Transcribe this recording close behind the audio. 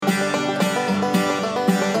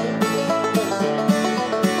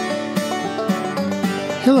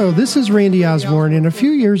Hello, this is Randy Osborne, and a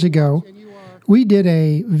few years ago, we did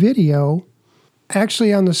a video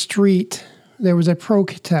actually on the street. There was a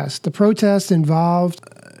protest. The protest involved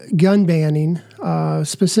gun banning,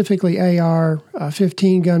 specifically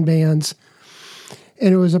AR-15 gun bans,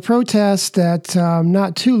 and it was a protest that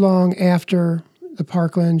not too long after the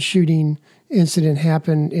Parkland shooting incident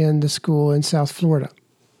happened in the school in South Florida.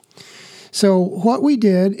 So what we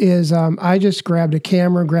did is I just grabbed a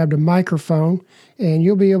camera, grabbed a microphone, and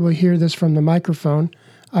you'll be able to hear this from the microphone.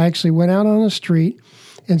 I actually went out on the street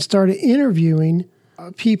and started interviewing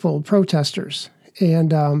people, protesters,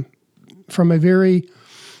 and from a very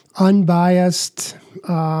unbiased,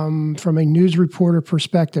 from a news reporter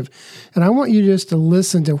perspective. And I want you just to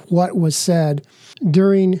listen to what was said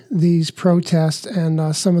during these protests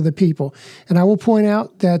and some of the people. And I will point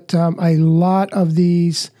out that a lot of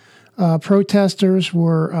these protesters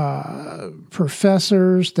were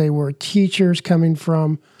professors. They were teachers coming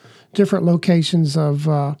from different locations of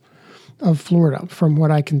Florida, from what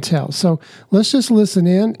I can tell. So let's just listen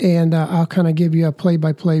in, and I'll kind of give you a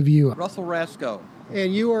play-by-play view. Russell Rasco.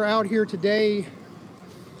 And you are out here today,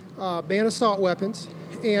 ban assault weapons,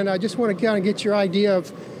 and I just want to kind of get your idea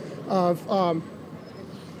of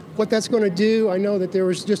what that's going to do. I know that there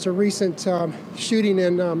was just a recent shooting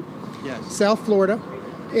in Yes. South Florida.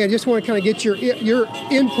 And I just want to kind of get your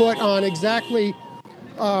input on exactly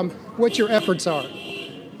what your efforts are.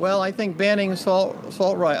 Well, I think banning assault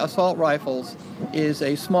rifles is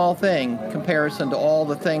a small thing in comparison to all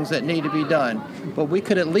the things that need to be done. But we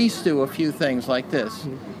could at least do a few things like this.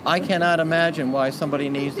 I cannot imagine why somebody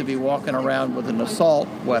needs to be walking around with an assault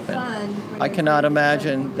weapon. I cannot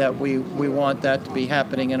imagine that we want that to be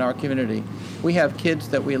happening in our community. We have kids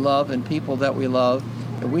that we love and people that we love.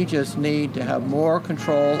 And we just need to have more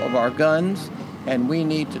control of our guns, and we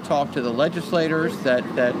need to talk to the legislators that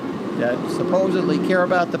supposedly care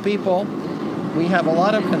about the people. We have a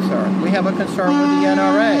lot of concern. We have a concern with the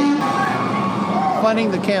NRA.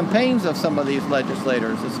 Funding the campaigns of some of these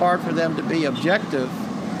legislators, it's hard for them to be objective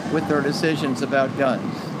with their decisions about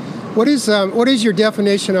guns. What is your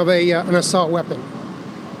definition of an assault weapon?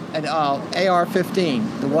 An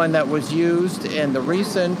AR-15, the one that was used in the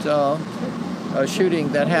recent shooting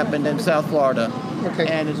that happened in South Florida. Okay.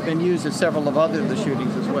 And it's been used in several of other of the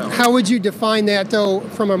shootings as well. How would you define that, though,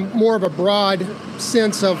 from a more of a broad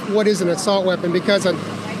sense of what is an assault weapon? Because an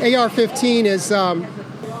AR-15 is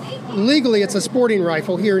legally it's a sporting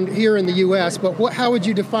rifle here in the U.S. But how would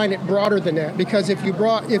you define it broader than that? Because if you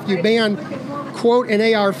ban, quote, an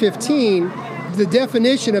AR-15. The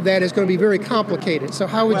definition of that is going to be very complicated. So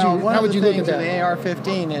how would you look at that? One of the things of the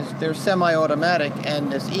AR-15 is they're semi-automatic,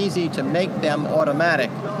 and it's easy to make them automatic.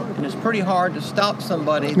 And it's pretty hard to stop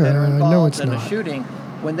somebody that are involved in a shooting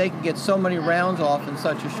when they can get so many rounds off in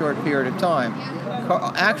such a short period of time.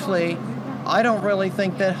 Actually, I don't really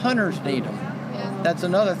think that hunters need them. That's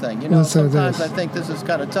another thing. Sometimes I think this is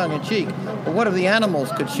kind of tongue-in-cheek. But what if the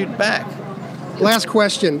animals could shoot back? Last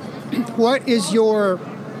question. What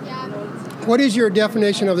is your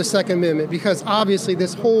definition of the Second Amendment? Because obviously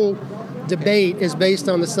this whole debate is based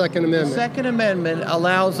on the Second Amendment. The Second Amendment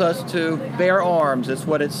allows us to bear arms, is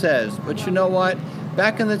what it says. But you know what?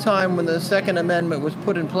 Back in the time when the Second Amendment was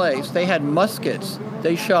put in place, they had muskets.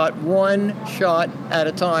 They shot one shot at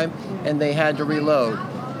a time, and they had to reload.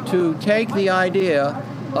 To take the idea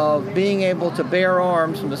of being able to bear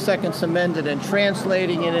arms from the Second Amendment and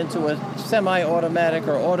translating it into a semi-automatic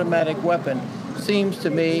or automatic weapon seems to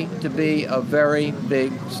me to be a very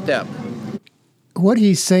big step. What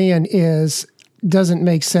he's saying doesn't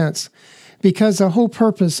make sense, because the whole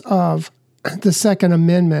purpose of the Second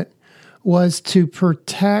Amendment was to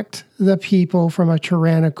protect the people from a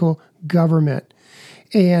tyrannical government.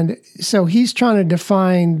 And so he's trying to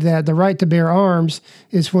define that the right to bear arms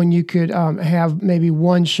is when you could have maybe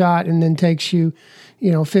one shot and then takes you,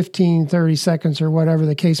 15, 30 seconds or whatever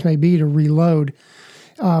the case may be to reload.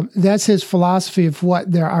 That's his philosophy of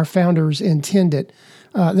what our founders intended.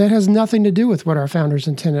 That has nothing to do with what our founders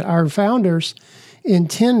intended. Our founders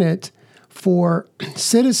intended for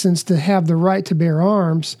citizens to have the right to bear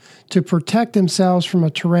arms to protect themselves from a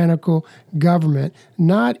tyrannical government.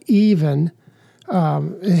 Not even,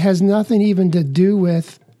 it has nothing even to do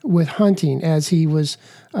with hunting, as he was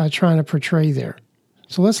trying to portray there.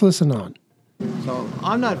 So let's listen on. So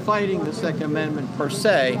I'm not fighting the Second Amendment per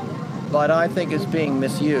se, but I think it's being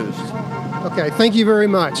misused. Okay, thank you very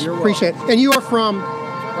much. You're Appreciate it. And you are from?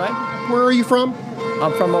 Right? Where are you from?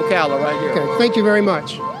 I'm from Ocala, right here. Okay, thank you very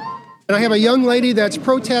much. And I have a young lady that's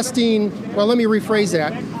protesting, well, let me rephrase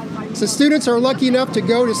that. So students are lucky enough to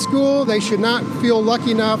go to school. They should not feel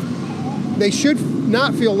lucky enough they should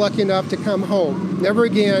not feel lucky enough to come home. Never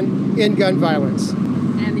again in gun violence.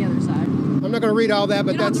 And the other side. I'm not going to read all that,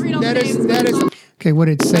 but that is. Okay, what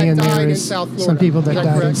it's saying there is some people that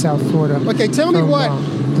died in South Florida. Okay, tell me what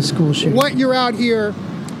the school shooting. What you're out here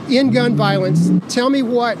in gun violence. Tell me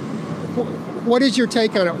what is your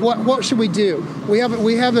take on it? What should we do? We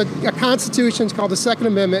have a constitution. It's called the Second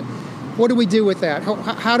Amendment. What do we do with that?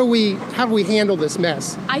 How do we handle this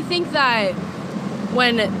mess? I think that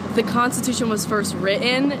when the Constitution was first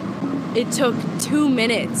written, it took 2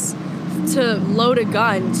 minutes to load a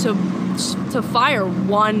gun to fire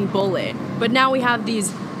one bullet. But now we have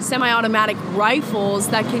these semi-automatic rifles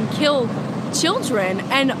that can kill children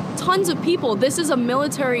and tons of people. This is a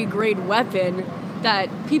military-grade weapon that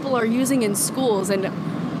people are using in schools, and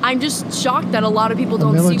I'm just shocked that a lot of people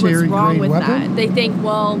don't see what's wrong with that. They think,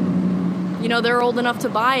 well, they're old enough to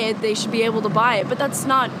buy it, they should be able to buy it. But that's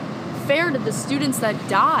not fair to the students that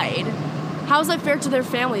died. How is that fair to their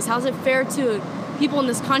families? How is it fair to people in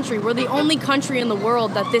this country? We're the only country in the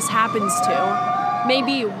world that this happens to.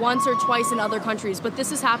 Maybe once or twice in other countries, but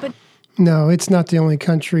this has happened. No, it's not the only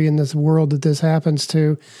country in this world that this happens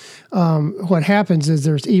to. What happens is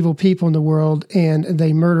there's evil people in the world, and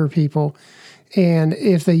they murder people. And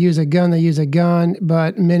if they use a gun, they use a gun,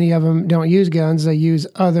 but many of them don't use guns. They use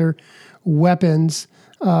other weapons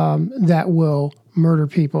that will murder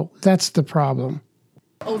people. That's the problem.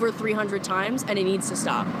 Over 300 times, and it needs to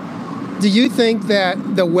stop. Do you think that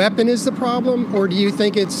the weapon is the problem, or do you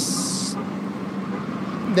think it's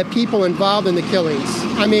the people involved in the killings?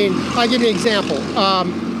 I mean, I'll give you an example.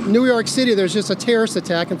 New York City, there's just a terrorist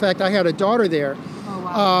attack. In fact, I had a daughter there. Oh,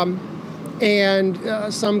 wow.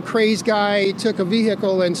 And some crazed guy took a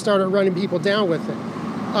vehicle and started running people down with it.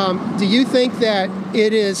 Do you think that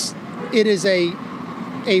it is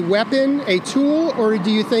a weapon, a tool, or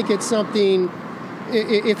do you think it's something,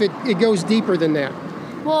 if it goes deeper than that?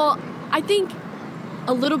 Well, I think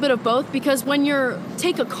a little bit of both, because when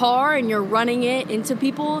take a car and you're running it into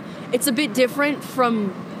people, it's a bit different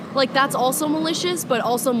from, that's also malicious, but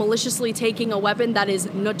also maliciously taking a weapon that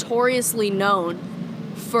is notoriously known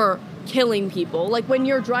for killing people. Like when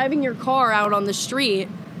you're driving your car out on the street,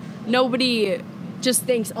 nobody just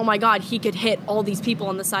thinks, oh my God, he could hit all these people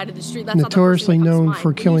on the side of the street. That's notoriously known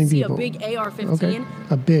for killing people. When you see a big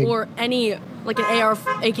AR-15, okay. Or any, like an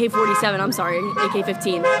AK-47,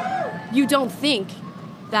 AK-15, you don't think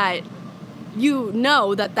that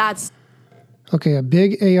that's... Okay, a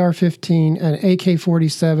big AR-15, an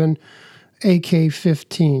AK-47,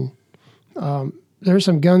 AK-15. There's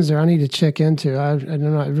some guns there I need to check into.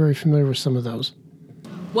 I'm not very familiar with some of those.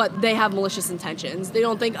 What, they have malicious intentions. They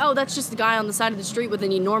don't think, oh, that's just the guy on the side of the street with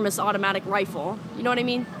an enormous automatic rifle. You know what I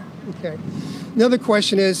mean? Okay. Another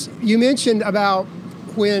question is, you mentioned about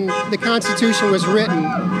when the Constitution was written.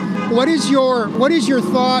 What is your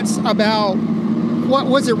thoughts about what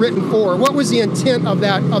was it written for? What was the intent of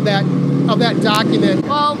that document?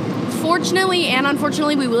 Well, fortunately and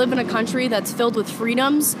unfortunately, we live in a country that's filled with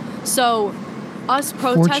freedoms. So us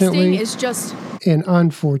protesting is just... And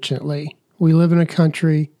unfortunately, we live in a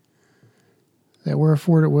country that we're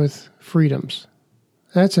afforded with freedoms.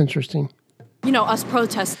 That's interesting. Us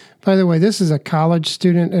protesting. By the way, this is a college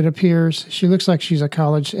student, it appears. She looks like she's a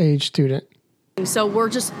college-age student. So we're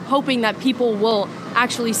just hoping that people will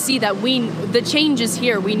actually see that the change is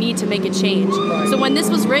here. We need to make a change. So when this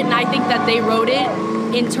was written, I think that they wrote it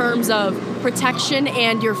in terms of protection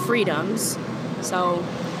and your freedoms. So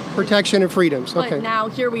protection and freedoms. Okay. But now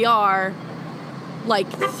here we are,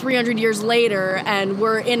 300 years later, and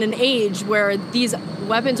we're in an age where these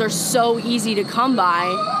weapons are so easy to come by,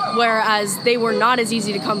 whereas they were not as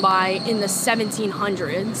easy to come by in the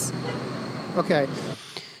 1700s. Okay.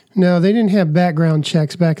 No, they didn't have background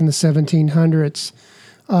checks back in the 1700s.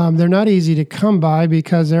 They're not easy to come by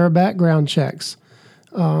because there are background checks.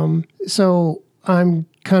 So I'm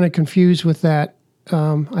kind of confused with that.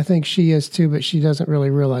 I think she is too, but she doesn't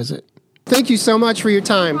really realize it. Thank you so much for your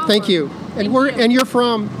time. Thank you. And you're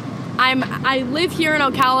from? I live here in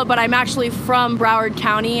Ocala, but I'm actually from Broward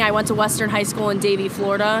County. I went to Western High School in Davie,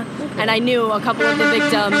 Florida, and I knew a couple of the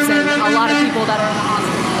victims and a lot of people that are in the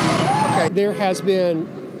hospital. Okay, there has been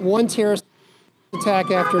one terrorist attack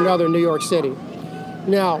after another in New York City.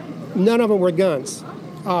 Now, none of them were guns.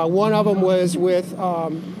 One of them was with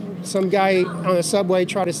some guy on a subway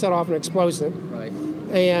tried to set off an explosive. Right.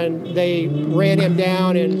 And they ran him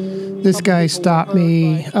down and... This guy stopped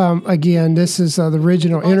me. Again, this is the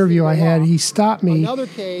original interview I had. He stopped me,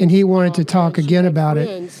 and he wanted to talk again about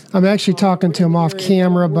it. I'm actually talking to him off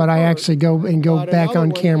camera, but I actually go back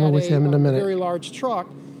on camera with him in a minute. Very large truck,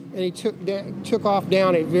 and he took off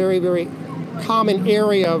down a very, very common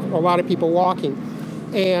area of a lot of people walking.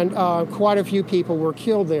 And quite a few people were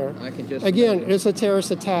killed there. I can just Again, it's a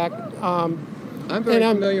terrorist attack. I'm very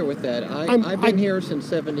familiar with that. I've been here since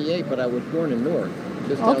 '78, but I was born in Newark.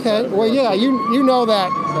 Just Okay, well, yeah, you know that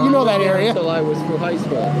that area. Until I was through high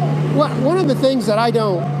school. One of the things that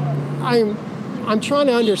I'm trying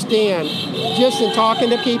to understand, just in talking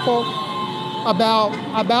to people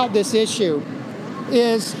about this issue,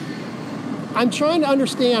 is I'm trying to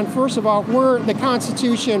understand, first of all, where the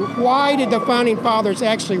Constitution, why did the Founding Fathers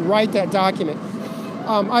actually write that document?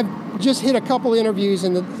 I've just hit a couple interviews,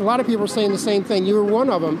 and a lot of people are saying the same thing. You were one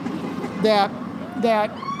of them, that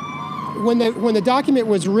when the document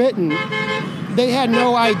was written, they had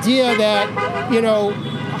no idea that,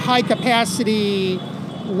 high-capacity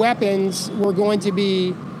weapons were going to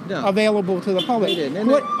be available to the public. They didn't.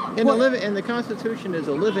 And the Constitution is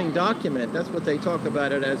a living document. That's what they talk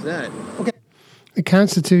about it as that. Okay. The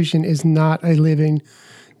Constitution is not a living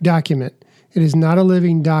document. It is not a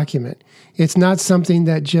living document. It's not something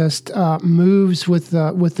that just moves with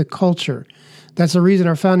the culture. That's the reason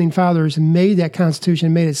our founding fathers made that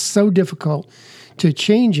Constitution, made it so difficult to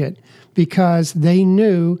change it, because they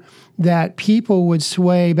knew that people would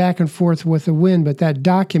sway back and forth with the wind, but that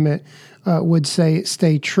document would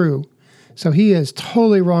stay true. So he is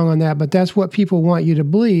totally wrong on that, but that's what people want you to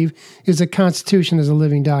believe, is the Constitution is a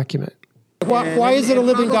living document. Why is it a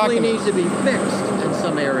living document? It needs to be fixed in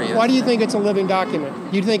some areas. Why do you think it's a living document?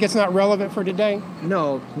 Do you think it's not relevant for today?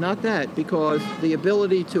 No, not that, because the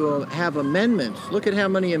ability to have amendments, look at how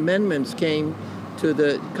many amendments came to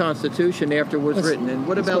the Constitution after it was written. And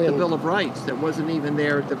what about the Bill of Rights that wasn't even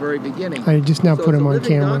there at the very beginning? I just now put him on camera. It's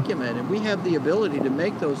a living document, and we have the ability to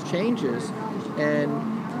make those changes, and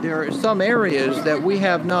there are some areas that we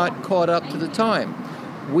have not caught up to the time.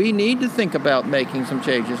 We need to think about making some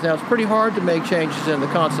changes. Now, it's pretty hard to make changes in the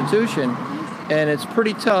Constitution, and it's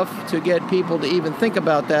pretty tough to get people to even think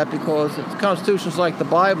about that, because the Constitution's like the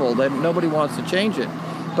Bible, that nobody wants to change it.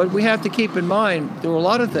 But we have to keep in mind there are a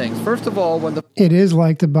lot of things. First of all, it is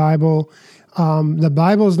like the Bible. The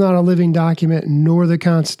Bible is not a living document, nor the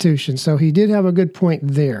Constitution. So he did have a good point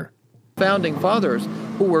there. Founding fathers,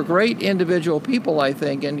 who were great individual people, I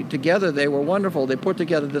think, and together they were wonderful. They put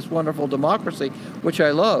together this wonderful democracy, which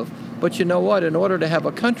I love. But you know what? In order to have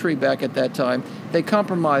a country back at that time, they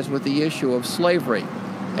compromised with the issue of slavery.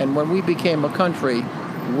 And when we became a country,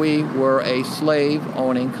 we were a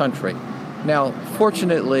slave-owning country. Now,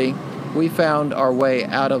 fortunately, we found our way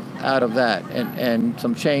out of that, and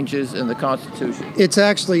some changes in the Constitution. It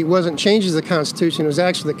actually wasn't changes in the Constitution. It was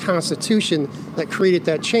actually the Constitution that created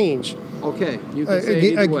that change. Okay, you can say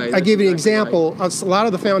it either way. I give you an example. Right. A lot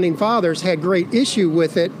of the Founding Fathers had great issue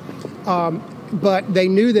with it, but they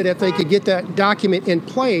knew that if they could get that document in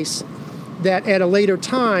place, that at a later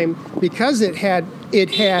time, because it had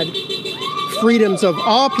freedoms of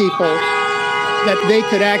all people, that they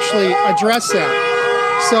could actually address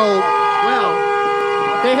that. So,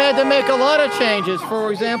 they had to make a lot of changes.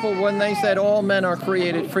 For example, when they said all men are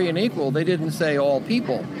created free and equal, they didn't say all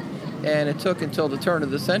people. And it took until the turn of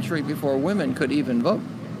the century before women could even vote.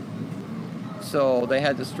 So they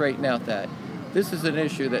had to straighten out that. This is an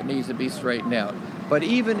issue that needs to be straightened out. But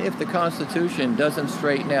even if the Constitution doesn't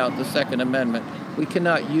straighten out the Second Amendment, we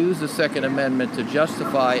cannot use the Second Amendment to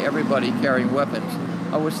justify everybody carrying weapons.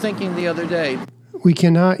 I was thinking the other day, we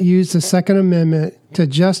cannot use the Second Amendment to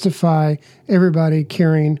justify everybody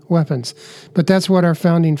carrying weapons. But that's what our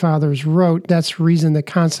Founding Fathers wrote. That's the reason the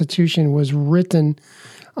Constitution was written,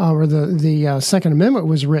 or the Second Amendment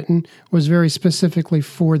was written, was very specifically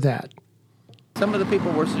for that. Some of the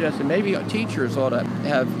people were suggesting maybe teachers ought to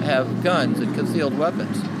have guns and concealed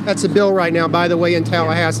weapons. That's a bill right now, by the way, in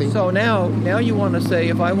Tallahassee. So now you want to say,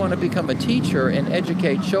 if I want to become a teacher and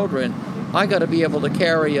educate children, I got to be able to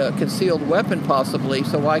carry a concealed weapon possibly,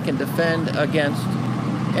 so I can defend against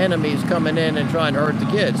enemies coming in and trying to hurt the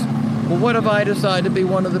kids. Well, what if I decide to be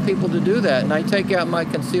one of the people to do that, and I take out my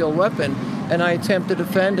concealed weapon and I attempt to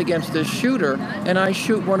defend against this shooter, and I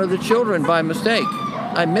shoot one of the children by mistake?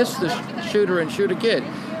 I miss the shooter and shoot a kid.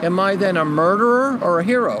 Am I then a murderer or a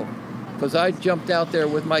hero? Because I jumped out there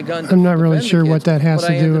with my gun to I'm not really defend sure the kids, what that has but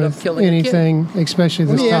to I do ended up with killing a kid. anything, especially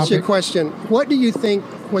this Let me topic. ask you a question. What do you think,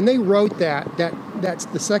 when they wrote that's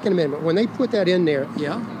the Second Amendment, when they put that in there,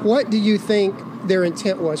 Yeah. what do you think their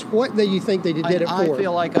intent was? What do you think they did it for? I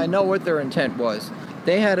feel like I know what their intent was.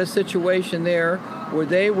 They had a situation there where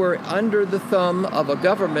they were under the thumb of a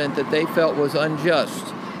government that they felt was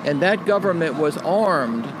unjust. And that government was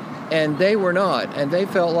armed, and they were not. And they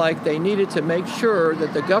felt like they needed to make sure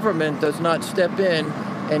that the government does not step in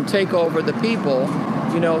and take over the people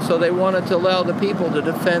So they wanted to allow the people to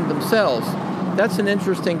defend themselves. That's an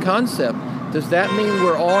interesting concept. Does that mean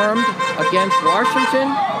we're armed against Washington?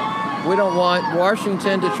 We don't want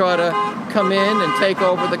Washington to try to come in and take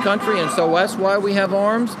over the country, and so that's why we have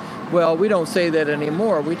arms? Well, we don't say that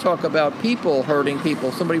anymore. We talk about people hurting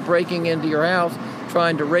people, somebody breaking into your house,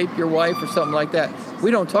 trying to rape your wife or something like that.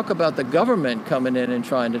 We don't talk about the government coming in and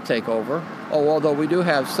trying to take over, although we do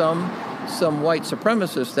have some white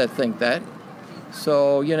supremacists that think that.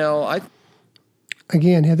 So,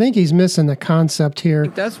 Again, I think he's missing the concept here.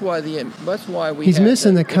 That's why we he's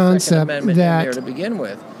missing the concept that in there to begin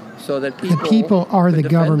with, so that the people are the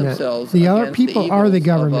government. The other people are the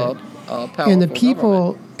government, and the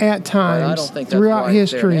people at times throughout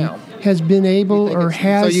history has been able or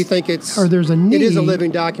has. So you think or there's a need? It is a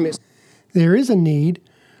living document. There is a need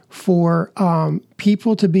for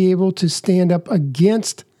people to be able to stand up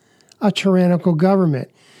against a tyrannical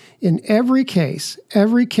government. In every case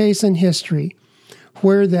in history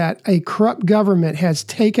where that a corrupt government has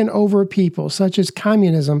taken over people, such as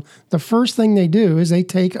communism, the first thing they do is they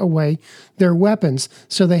take away their weapons,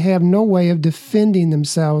 so they have no way of defending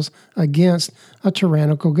themselves against a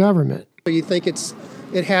tyrannical government. So you think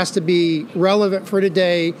it has to be relevant for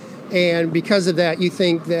today, and because of that, you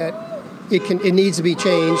think that it needs to be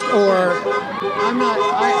changed, or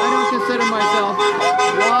I don't consider myself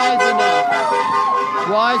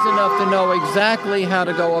wise enough to know exactly how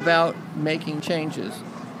to go about making changes.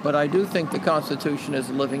 But I do think the Constitution is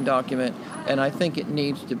a living document, and I think it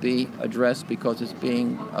needs to be addressed because it's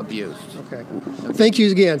being abused. Okay. Thank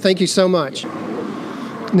you again. Thank you so much.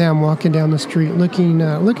 Now I'm walking down the street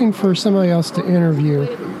looking for somebody else to interview.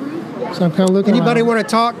 So I'm kind of looking. Anybody want to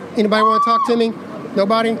talk? Anybody want to talk to me?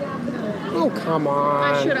 Nobody? Oh, come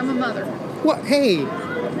on. I should. I'm a mother. What? Hey,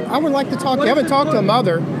 I would like to talk to you. I haven't talked to a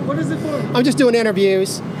mother. What is it for? I'm just doing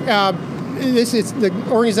interviews. This is the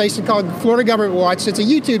organization called Florida Government Watch. It's a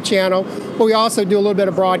YouTube channel, but we also do a little bit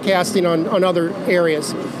of broadcasting on other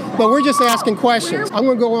areas. But we're just asking questions. I'm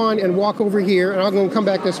going to go on and walk over here, and I'm going to come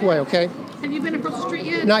back this way, okay? Have you been across the street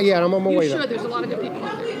yet? Not yet. I'm on my way You should. there. There's a lot of good people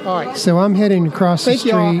out there. All right. So I'm heading across the Thank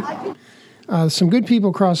you street. all. Some good people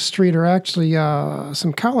across the street are actually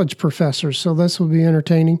some college professors, so this will be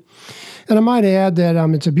entertaining. And I might add that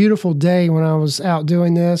it's a beautiful day when I was out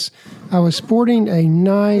doing this. I was sporting a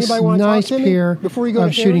nice pair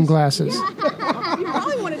of shooting glasses. You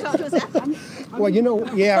probably want to talk to us after. Well,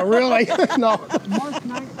 yeah, really? No.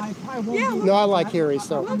 No, I like Harry,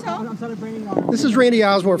 so. This is Randy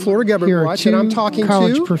Osborne, Florida Government Here are Watch, and I'm two talking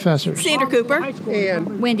college to professors. Sandra Cooper.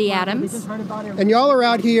 and Wendy Adams. y'all are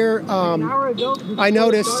out here, I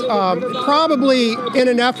noticed, probably in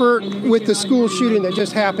an effort with the school shooting that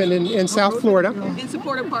just happened in South Florida. In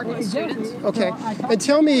support of Parkland students. Okay. And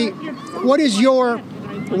tell me, what is your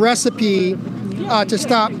recipe to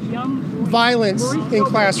stop violence in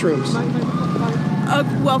classrooms?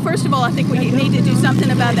 Well, first of all, I think we need to do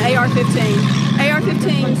something about the AR-15.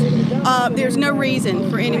 AR-15s, there's no reason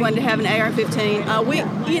for anyone to have an AR-15.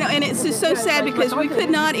 And it's just so sad because we could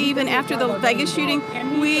not even, after the Vegas shooting,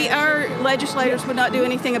 our legislators would not do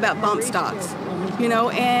anything about bump stocks.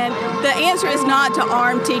 And the answer is not to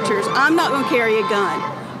arm teachers. I'm not going to carry a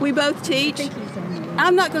gun. We both teach.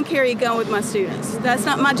 I'm not going to carry a gun with my students. That's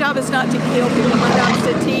not my job. Is not to kill people. My job is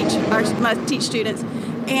to teach students.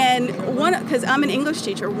 And because I'm an English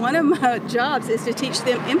teacher, one of my jobs is to teach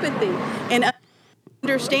them empathy and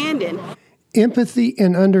understanding. Empathy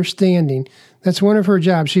and understanding. That's one of her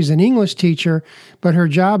jobs. She's an English teacher, but her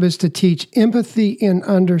job is to teach empathy and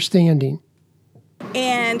understanding.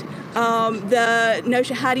 And the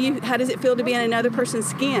notion, how does it feel to be in another person's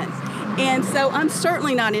skin? And so I'm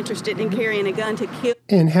certainly not interested in carrying a gun to kill.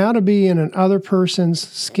 And how to be in another person's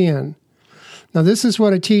skin. Now, this is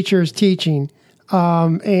what a teacher is teaching.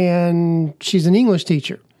 And she's an English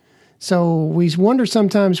teacher. So we wonder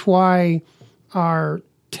sometimes why our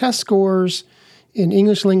test scores in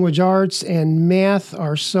English language arts and math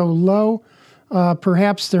are so low.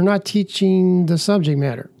 Perhaps they're not teaching the subject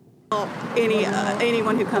matter.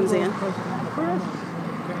 Anyone who comes in.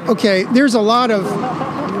 Okay, there's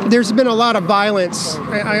been a lot of violence.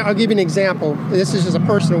 I'll give you an example. This is just a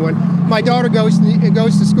personal one. My daughter goes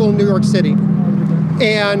to school in New York City,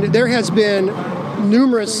 and there has been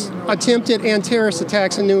numerous attempted and terrorist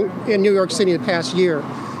attacks in New York City the past year.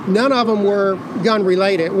 None of them were gun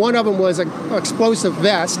related. One of them was an explosive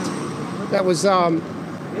vest that was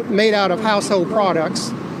made out of household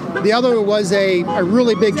products. The other one was a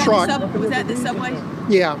really big truck. Was that the subway?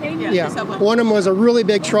 Yeah. The subway. One of them was a really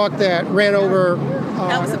big truck that ran over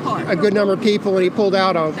That was the park. a good number of people, and he pulled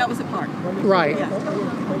out of. That was the park. Right. Yeah.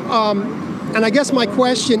 And I guess my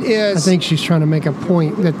question is... I think she's trying to make a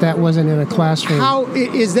point that wasn't in a classroom. How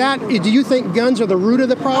is that? Do you think guns are the root of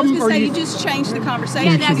the problem? I was going to say, you just changed the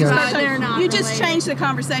conversation. Yeah, that's right. They're not You just related. changed the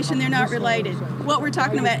conversation. They're not related. What we're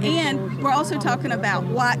talking about, and we're also talking about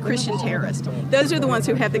white Christian terrorists. Those are the ones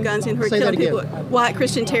who have the guns and who are Say that killing people. again. White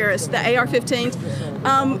Christian terrorists, the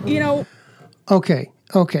AR-15s. You know, Okay.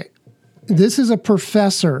 This is a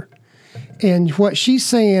professor, and what she's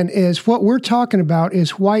saying is what we're talking about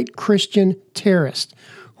is white Christian terrorists.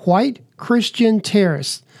 White Christian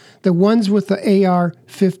terrorists, the ones with the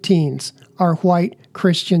AR-15s, are white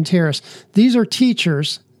Christian terrorists. These are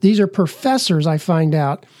teachers, these are professors, I find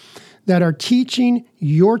out, that are teaching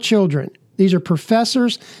your children. These are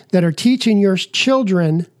professors that are teaching your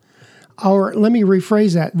children, or let me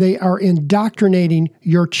rephrase that, they are indoctrinating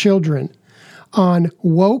your children on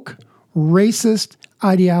woke, racist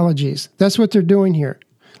ideologies. That's what they're doing here.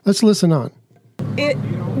 Let's listen on.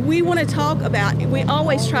 we want to talk about, we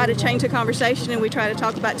always try to change the conversation and we try to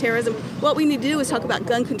talk about terrorism. What we need to do is talk about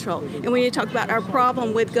gun control, and we need to talk about our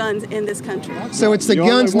problem with guns in this country. So it's the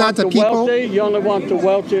guns, not the people? Wealthy, you only want the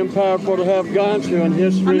wealthy and powerful to have guns who in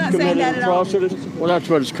history I'm not saying committed that at all. atrocities. Well, that's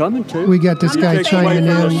what it's coming to. We got this I'm guy not saying chiming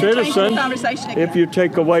we're in. changing the Citizen, conversation again. if you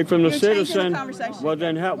take away from the You're changing the citizen, conversation. well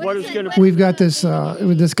then what is going to... We've got this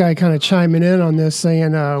this guy kind of chiming in on this,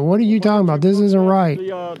 saying, "What are you talking about? This isn't right.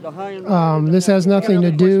 This has nothing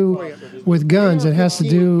to do with guns. It has to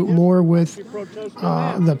do more with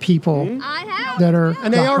the people that are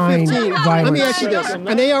An behind AR-15. violence." Let me ask you this. An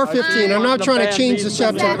AR-15. I'm not trying to change the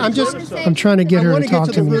subject. I'm trying to get I her want to to get talk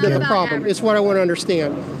to to the me root of the again. problem. It's what I want to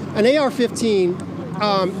understand. An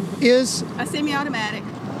AR-15 is, A semi-automatic.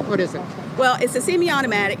 what is it? Well, it's a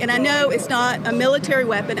semi-automatic, and I know it's not a military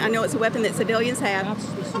weapon. I know it's a weapon that civilians have.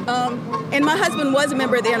 And my husband was a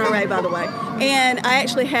member of the NRA, by the way. And I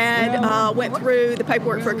actually went through the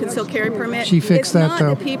paperwork for a concealed carry permit. She fixed that,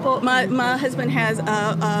 though. The people. My husband has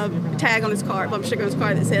a tag on his car, bumper sticker on his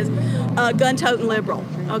car that says "gun-toting liberal."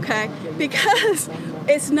 Okay, because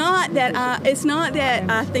it's not that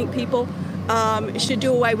I think people should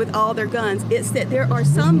do away with all their guns. It's that there are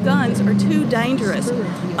some guns are too dangerous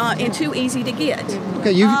and too easy to get.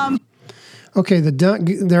 Okay,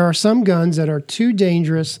 there are some guns that are too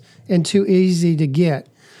dangerous and too easy to get.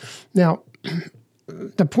 Now,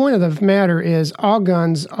 the point of the matter is all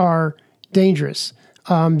guns are dangerous.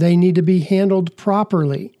 They need to be handled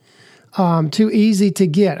properly. Too easy to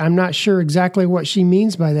get. I'm not sure exactly what she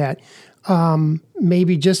means by that.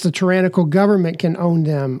 Maybe just a tyrannical government can own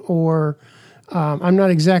them, or I'm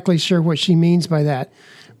not exactly sure what she means by that.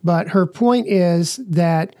 But her point is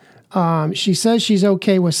that she says she's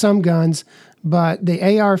okay with some guns, but the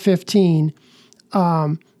AR-15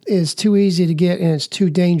 is too easy to get and it's too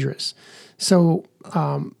dangerous. So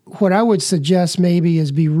what I would suggest maybe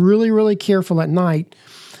is be really, really careful at night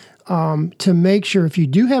to make sure if you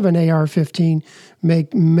do have an AR-15,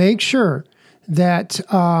 make sure that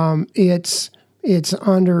it's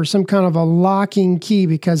under some kind of a locking key,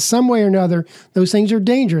 because some way or another, those things are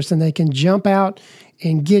dangerous and they can jump out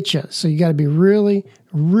and get you. So you got to be really,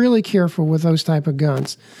 really careful with those type of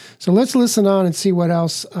guns. So let's listen on and see what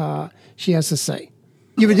else she has to say.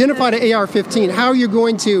 You've identified an AR-15. How are you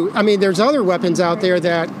going to, there's other weapons out there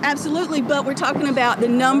that... Absolutely, but we're talking about the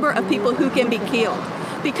number of people who can be killed.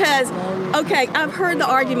 Because, okay, I've heard the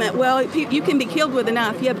argument, well, you can be killed with a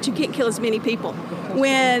knife. Yeah, but you can't kill as many people.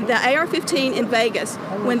 When the AR-15 in Vegas,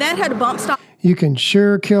 when that had a bump stop... You can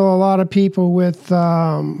sure kill a lot of people with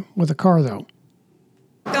a car, though.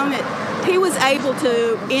 On it, he was able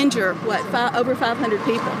to injure, over 500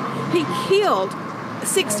 people. He killed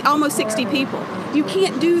almost 60 people. You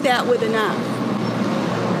can't do that with a knife.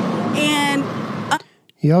 And...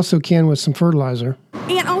 You also can with some fertilizer.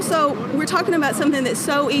 And also, we're talking about something that's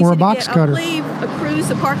so easy or a to box get. cutter. I believe Cruz,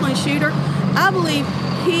 the Parkland shooter, I believe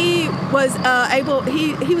he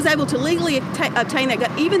was able to legally obtain that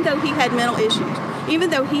gun, even though he had mental issues. Even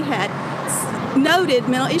though he had noted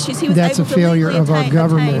mental issues, he was That's able a failure to legally of our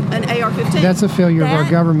government. obtain an AR-15. That's a failure of our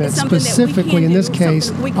government, is something that we specifically can in this do, case,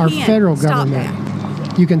 something we our can federal stop government. that.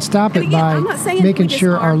 You can stop And it again, by I'm not saying making we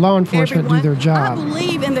sure our disarm law enforcement do their everyone. job. I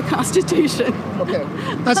believe in the Constitution. Okay.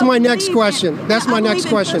 That's my next question. That's my next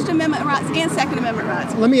question. First Amendment rights and Second Amendment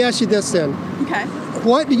rights. Let me ask you this then. Okay.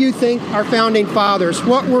 What do you think our founding fathers,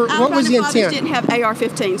 what was the Our founding fathers intent? didn't have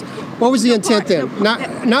AR-15s. What was the intent then?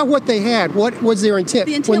 Not what they had. What was their intent?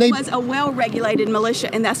 The intent was a well-regulated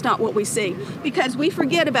militia, and that's not what we see. Because we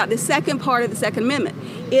forget about the second part of the Second Amendment.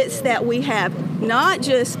 It's that we have not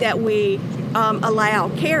just that we allow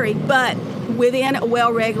carry, but within a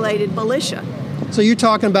well-regulated militia. So you're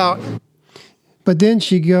talking about... But then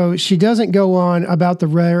she doesn't go on about the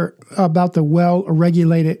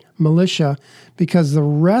well-regulated militia, because the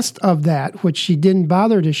rest of that, which she didn't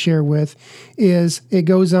bother to share with, is it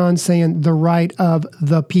goes on saying the right of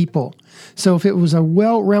the people. So if it was a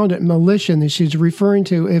well-rounded militia that she's referring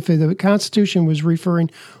to, if the Constitution was referring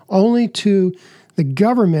only to the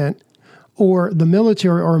government or the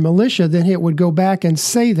military or militia, then it would go back and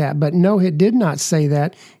say that. But no, it did not say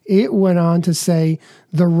that. It went on to say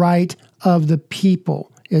the right of the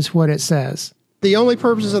people is what it says. The only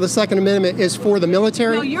purpose of the Second Amendment is for the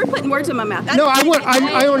military? No, you're putting words in my mouth.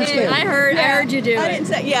 I understand. I heard you do I it. didn't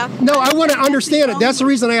say, yeah. No, I want to understand it. That's the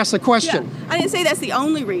reason I asked the question. Yeah, I didn't say that's the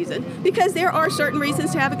only reason, because there are certain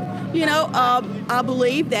reasons to have, I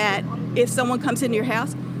believe that if someone comes into your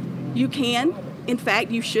house, you can, in fact,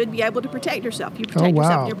 you should be able to protect yourself. You protect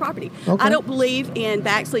yourself and your property. Okay. I don't believe in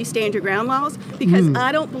backsley stand your ground laws, because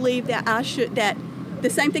I don't believe that that the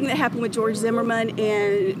same thing that happened with George Zimmerman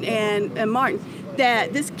and Martin,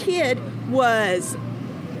 that this kid was,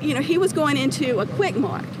 he was going into a Quick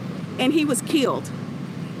Mart and he was killed.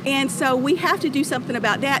 And so we have to do something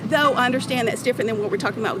about that, though I understand that's different than what we're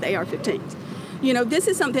talking about with AR-15s. This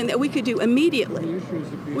is something that we could do immediately.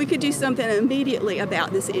 We could do something immediately about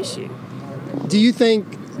this issue. Do you think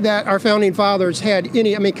that our founding fathers had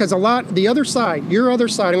any, because the other side, your other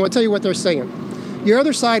side, I'm going to tell you what they're saying. Your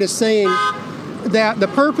other side is saying that the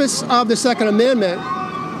purpose of the Second Amendment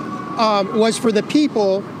was for the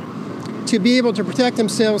people to be able to protect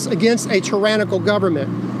themselves against a tyrannical government.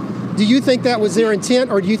 Do you think that was their intent,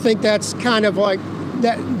 or do you think that's kind of like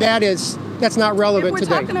that's not relevant today?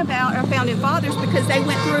 We're talking about our founding fathers because they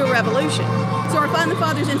went through a revolution. So our founding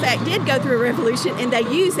fathers, in fact, did go through a revolution, and they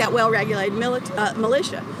used that well-regulated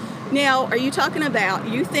militia. Now, are you talking about,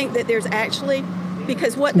 you think that there's actually,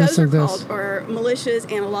 because what those are called are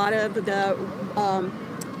militias, and a lot of the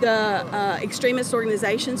extremist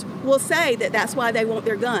organizations will say that that's why they want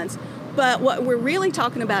their guns. But what we're really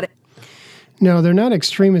talking about. No, they're not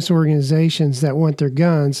extremist organizations that want their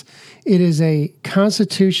guns. It is a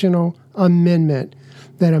constitutional amendment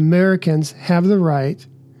that Americans have the right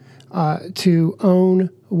to own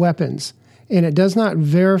weapons. And it does not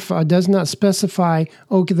specify,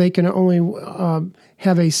 they can only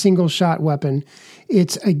have a single shot weapon.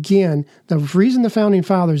 It's, again, the reason the founding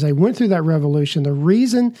fathers, they went through that revolution, the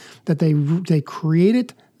reason that they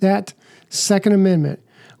created that Second Amendment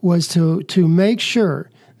was to make sure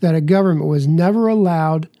that a government was never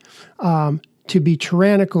allowed to be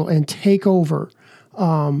tyrannical and take over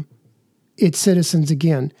its citizens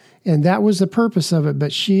again. And that was the purpose of it,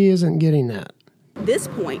 but she isn't getting that. At this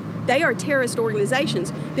point, they are terrorist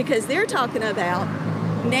organizations because they're talking about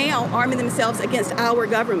now arming themselves against our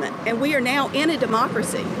government. And we are now in a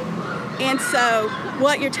democracy. And so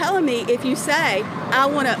what you're telling me, if you say,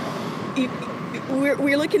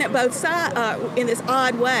 we're looking at both sides in this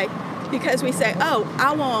odd way, because we say,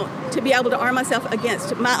 I want to be able to arm myself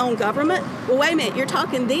against my own government. Well, wait a minute, you're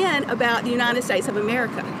talking then about the United States of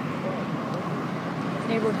America.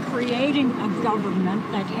 They were creating a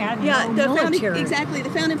government that had no military. Exactly, the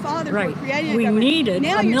founding fathers were creating a we government. needed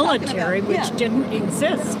now a military which didn't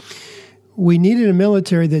exist. We needed a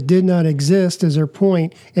military that did not exist, is their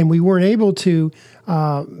point, and we weren't able to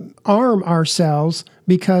arm ourselves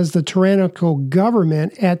because the tyrannical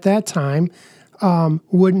government at that time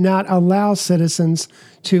would not allow citizens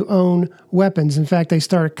to own weapons. In fact, they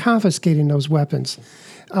started confiscating those weapons.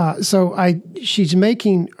 She's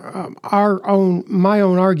making my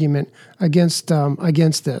own argument against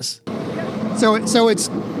this.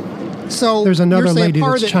 So there's another lady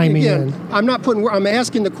that's chiming in. I'm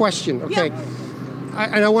asking the question, okay? Yeah.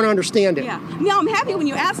 And I want to understand it. Yeah. No, I'm happy when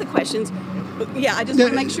you ask the questions. Yeah, I just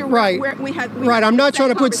want to make sure we have. Right. I'm not trying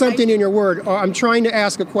to put something in your word. I'm trying to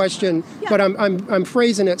ask a question, but I'm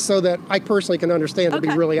phrasing it so that I personally can understand it, to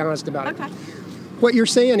be really honest about it. Okay. What you're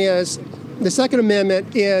saying is the Second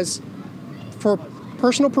Amendment is for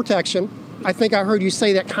personal protection. I think I heard you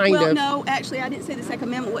say that kind of. Well, no, actually, I didn't say the Second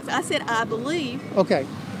Amendment. I said I believe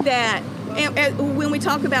that and when we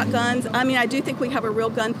talk about guns, I do think we have a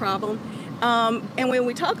real gun problem. And when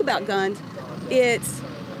we talk about guns, it's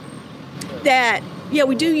that,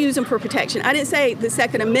 we do use them for protection. I didn't say the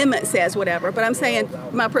Second Amendment says whatever, but I'm saying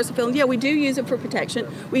my personal feeling, we do use them for protection.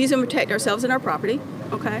 We use them to protect ourselves and our property.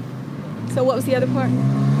 Okay. So what was the other part?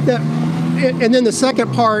 And then the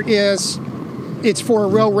second part is it's for a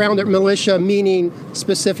well-rounded militia, meaning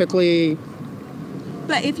specifically.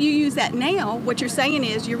 But if you use that now, what you're saying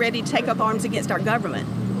is you're ready to take up arms against our government.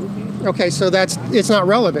 Okay, so it's not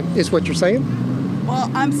relevant, is what you're saying? Well,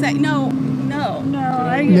 I'm saying no.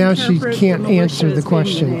 Now she can't answer the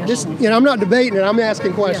question. I'm not debating it. I'm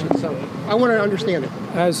asking questions. So I want to understand it.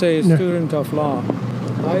 As a student of law,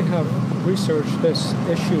 I have researched this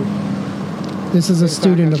issue. This is a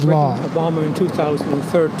student of law. Obama in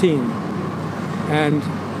 2013, and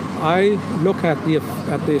I look at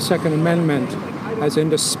the Second Amendment as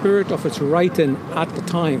in the spirit of its writing at the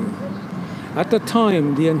time. At the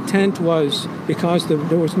time, the intent was because there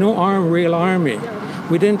was no real army.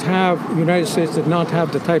 We didn't have, the United States did not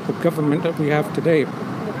have the type of government that we have today.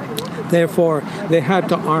 Therefore, they had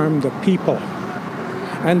to arm the people.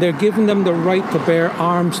 And they're giving them the right to bear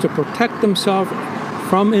arms to protect themselves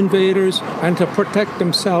from invaders and to protect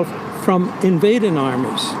themselves from invading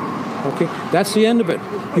armies. Okay, that's the end of it.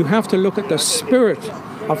 You have to look at the spirit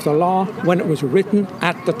of the law when it was written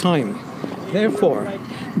at the time. Therefore,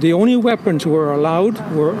 the only weapons were allowed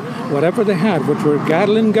were whatever they had, which were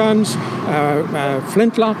Gatling guns,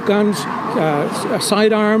 flintlock guns,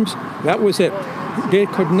 sidearms. That was it. They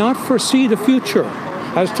could not foresee the future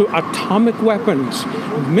as to atomic weapons,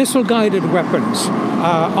 missile-guided weapons,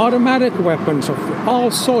 automatic weapons of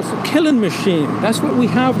all sorts, killing machine. That's what we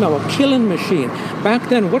have now, a killing machine. Back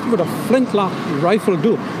then, what would a flintlock rifle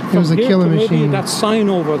do? It was a killing machine. Maybe that sign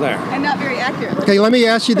over there. And not very accurate. Okay, let me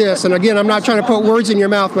ask you this, and again, I'm not trying to put words in your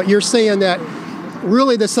mouth, but you're saying that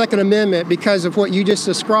really the Second Amendment, because of what you just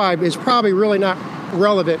described, is probably really not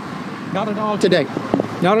relevant Not at all today.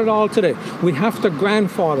 Not at all today. We have to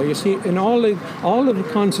grandfather. You see, in all of the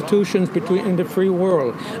constitutions in the free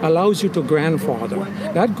world allows you to grandfather.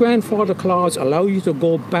 That grandfather clause allows you to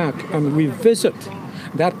go back and revisit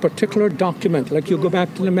that particular document, like you go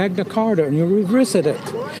back to the Magna Carta and you revisit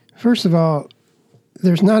it. First of all,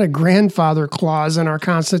 there's not a grandfather clause in our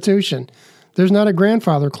Constitution. There's not a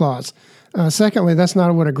grandfather clause. Secondly, that's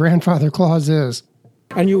not what a grandfather clause is.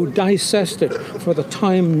 And you dissect it for the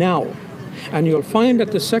time now. And you'll find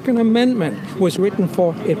that the Second Amendment was written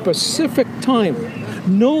for a specific time,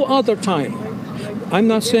 no other time. I'm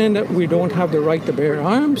not saying that we don't have the right to bear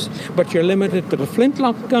arms, but you're limited to the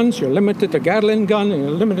flintlock guns, you're limited to Gatling gun, and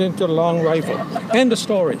you're limited to the long rifle. End of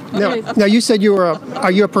story. Now you said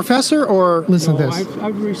are you a professor or listen to this?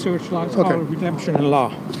 I've researched law, it's called redemption in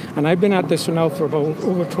law. And I've been at this now for about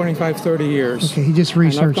over 25, 30 years. Okay, he just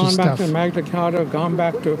researches stuff. And I've gone back to Magna Carta, gone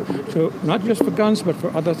back to not just for guns, but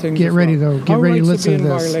for other things. Get ready, though. Get ready to listen to this.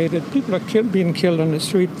 Our rights are being violated. People are being killed on the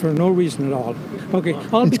street for no reason at all. Okay,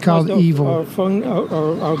 all it's called evil.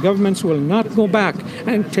 Our governments will not go back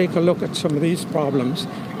and take a look at some of these problems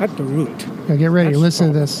at the root. Now get ready.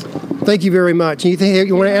 Listen to this. Thank you very much. You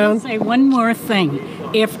want to add on? I'll say one more thing.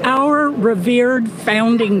 If our revered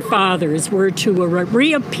founding fathers were to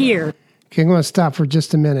reappear. Okay, I'm going to stop for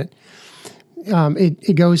just a minute.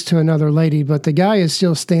 It goes to another lady, but the guy is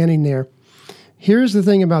still standing there. Here's the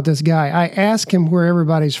thing about this guy. I asked him where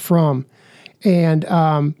everybody's from, and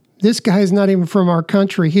this guy is not even from our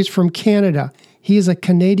country. He's from Canada. He is a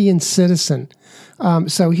Canadian citizen.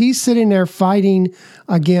 So he's sitting there fighting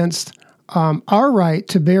against our right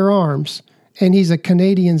to bear arms, and he's a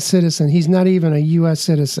Canadian citizen. He's not even a U.S.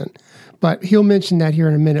 citizen. But he'll mention that here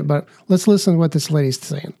in a minute. But let's listen to what this lady's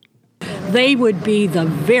saying. They would be the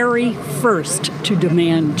very first to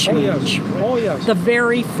demand change. Oh, yes. The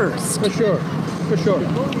very first. For sure.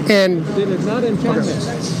 And they did not intend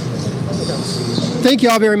this. Thank you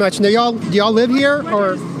all very much. Now, do y'all live here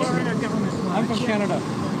or? I'm from Canada.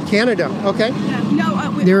 Canada, okay.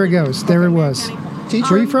 No, there it goes. There it was. Teacher,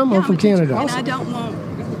 where are you from? I'm from Canada. And I don't want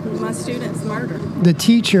my students murdered. The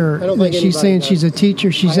teacher, she's saying she's a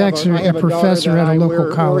teacher. She's actually a professor at a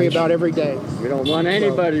local college. About every day. We don't want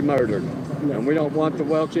anybody murdered. And we don't want the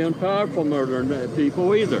wealthy and powerful murdering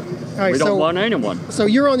people either. Right, we don't want anyone. So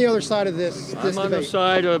you're on the other side of this I'm on debate. the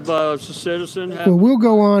side of the citizen. Well, we'll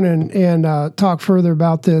go on and talk further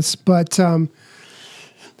about this, but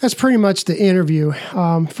that's pretty much the interview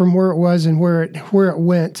from where it was and where it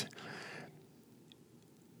went.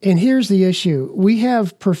 And here's the issue: we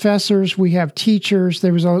have professors, we have teachers.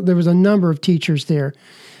 There was a number of teachers there,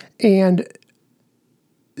 and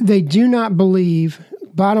they do not believe.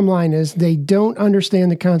 Bottom line is they don't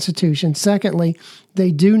understand the Constitution. Secondly,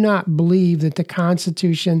 they do not believe that the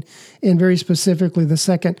Constitution, and very specifically the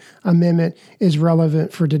Second Amendment, is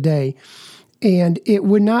relevant for today. And it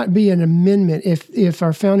would not be an amendment if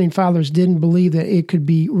our founding fathers didn't believe that it could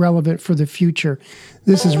be relevant for the future.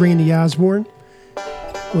 This is Randy Osborne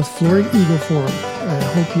with Florida Eagle Forum. I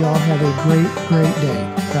hope you all have a great, great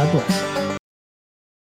day. God bless.